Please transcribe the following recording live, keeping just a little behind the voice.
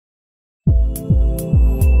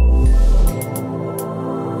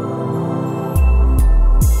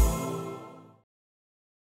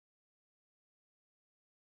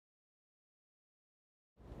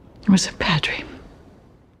It was a bad dream.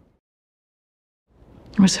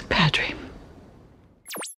 It was a bad dream.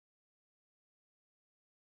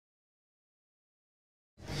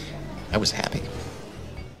 I was happy.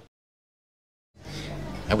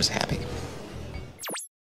 I was happy.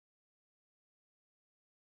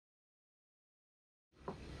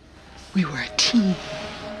 We were a team.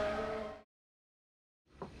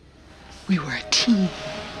 We were a team.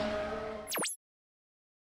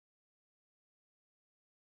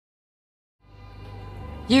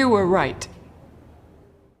 You were right.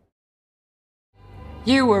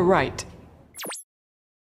 You were right.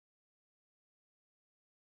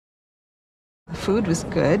 The food was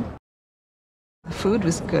good. The food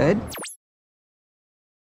was good.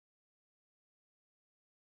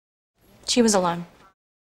 She was alone.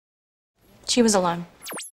 She was alone.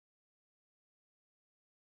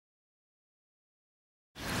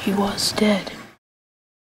 He was dead.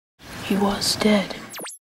 He was dead.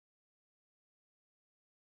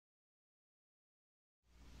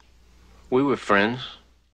 We were friends.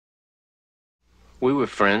 We were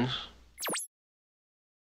friends.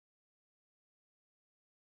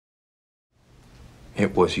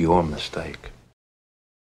 It was your mistake.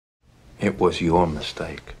 It was your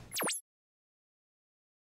mistake.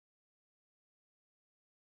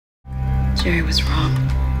 Jerry was wrong.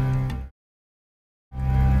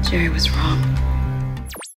 Jerry was wrong.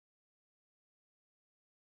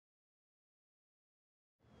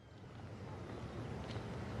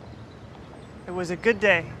 It was a good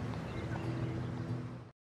day.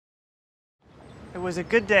 It was a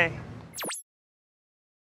good day.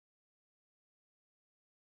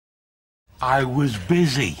 I was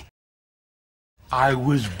busy. I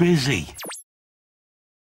was busy.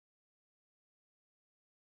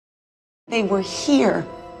 They were here.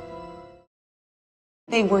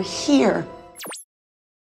 They were here.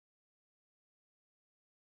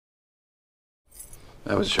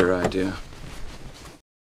 That was your idea.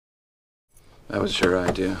 That was your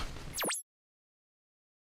idea.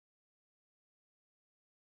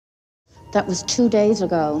 That was 2 days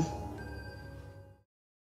ago.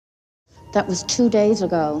 That was 2 days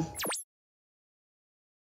ago.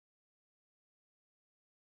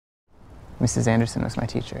 Mrs. Anderson was my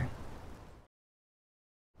teacher.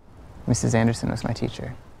 Mrs. Anderson was my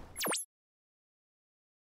teacher.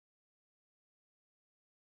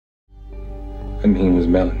 Her name was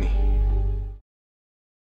Melanie.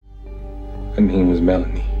 Her name was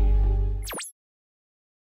Melanie.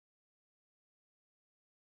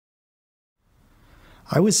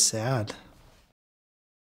 I was sad.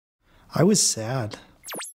 I was sad.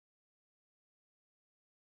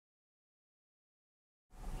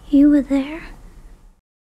 You were there.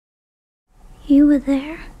 You were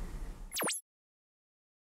there.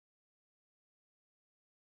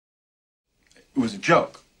 It was a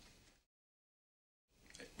joke.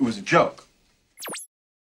 It was a joke.